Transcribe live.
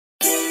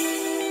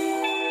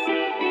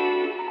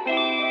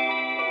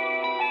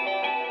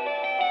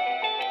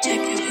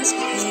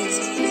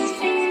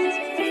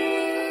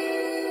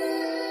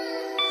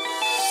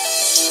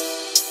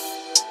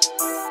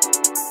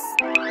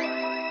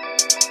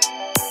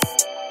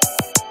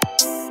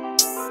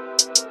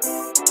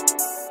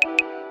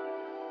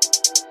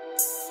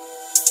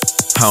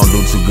I don't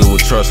do too good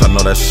with trust, I know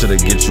that shit'll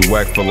get you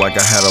whacked. Feel like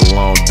I had a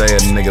long day, a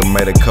nigga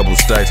made a couple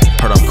stacks.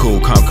 Heard I'm cool,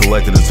 calm,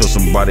 collected until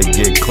somebody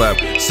get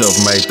clapped.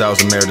 Self-made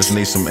thousandaire, just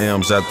need some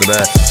M's after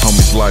that.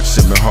 Homies block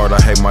shit been hard, I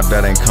hate my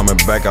dad ain't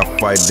coming back. I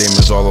fight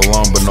demons all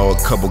alone, but know a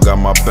couple got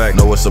my back.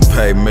 Know it's a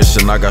paid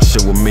mission, I got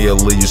shit with me, I'll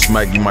leave you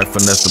smack. You might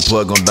finesse the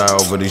plug, gon' die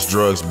over these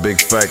drugs,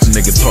 big facts.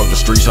 Nigga talk the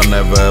streets, I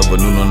never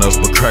ever knew nothing else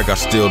but crack. I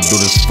still do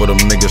this for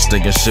them niggas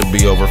thinking shit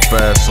be over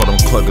fast. All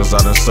them cluckers I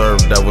done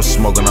served that was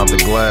smoking out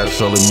the glass.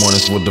 Early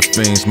mornings with the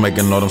fiends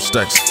making all them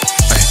stacks.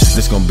 Ay,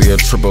 this gon' be a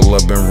triple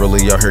up, been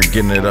really out here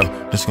getting it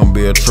up. This gon'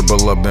 be a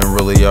triple up, been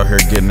really out here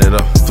getting it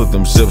up. Flip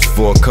them zips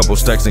for a couple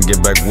stacks and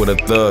get back with a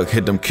thug.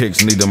 Hit them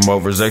kicks, need them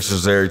overs,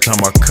 extras every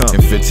time I come.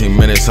 In 15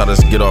 minutes, I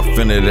just get off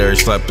in it. Every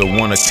slap the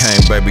one that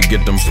came, baby,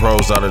 get them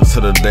pros out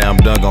until the day I'm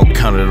done. Gon'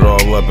 count it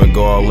all up and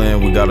go all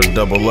in. We gotta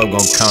double up,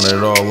 gon' count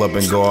it all up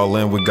and go all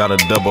in. We gotta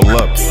double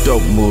up.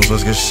 Dope moves,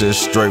 let's get shit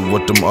straight.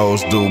 What them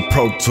O's do?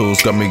 Pro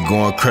Tools got me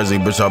going crazy,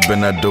 bitch. I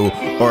been that dude.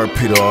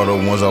 RP to all the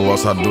ones I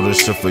lost, I do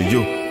this shit for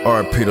you.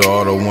 RP to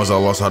all the ones I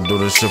lost, I do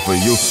this shit for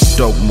you.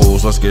 Dope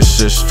moves, let's get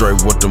shit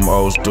straight. What them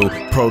O's do?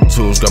 Pro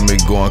Tools got me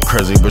going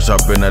crazy, bitch. I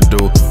been that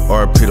dude.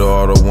 RP to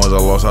all the ones I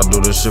lost, I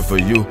do this shit for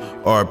you.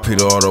 RP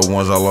to all the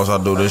ones I lost, I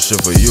do this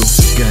shit for you.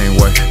 Gang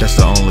way, that's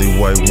the only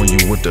way when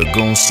you with the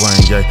goon slang,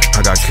 yeah.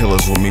 I got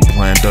killers with me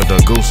playing duck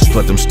goose.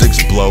 Let them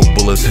sticks blow,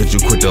 bullets hit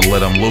you quick to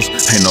let them loose.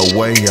 Ain't no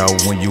way out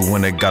when you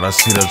win it, gotta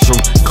see the truth.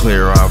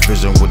 Clear eye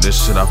vision with this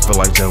shit, I feel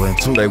like Jalen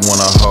too. They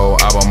want a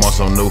whole album on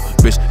some new,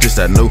 bitch, this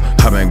that new.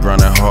 I been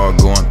grinding hard,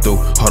 going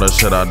through all the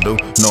shit I do.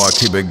 Know I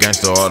keep it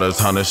gangster all the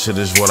time, this shit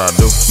is what I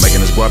do.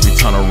 Making this guapi,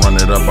 tryna run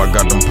it up, I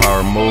got them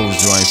power moves.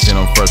 You ain't seen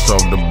them fresh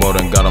off the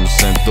boat and got them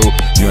sent through.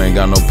 You ain't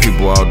got no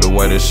people out the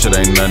way, this shit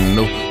ain't nothing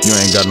new. You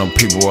ain't got no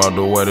people out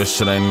the way, this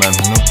shit ain't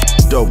nothing new.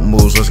 Dope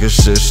moves, let's get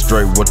shit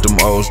straight. What them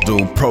O's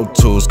do? Pro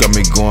Tools got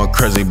me going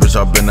crazy, bitch.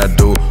 I been that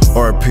dude.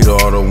 RP to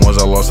all the ones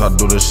I lost, I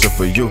do this shit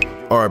for you.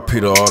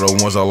 RP to all the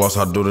ones I lost,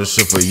 I do this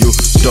shit for you.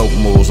 Dope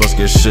moves, let's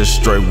get shit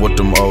straight. What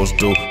them O's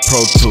do?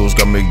 Pro Tools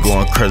got me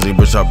going crazy,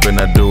 bitch. I been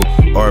that dude.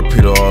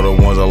 RP to all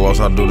the ones I lost,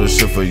 I do this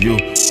shit for you.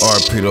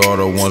 RP to all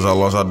the ones I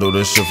lost, I do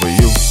this shit for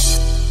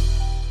you.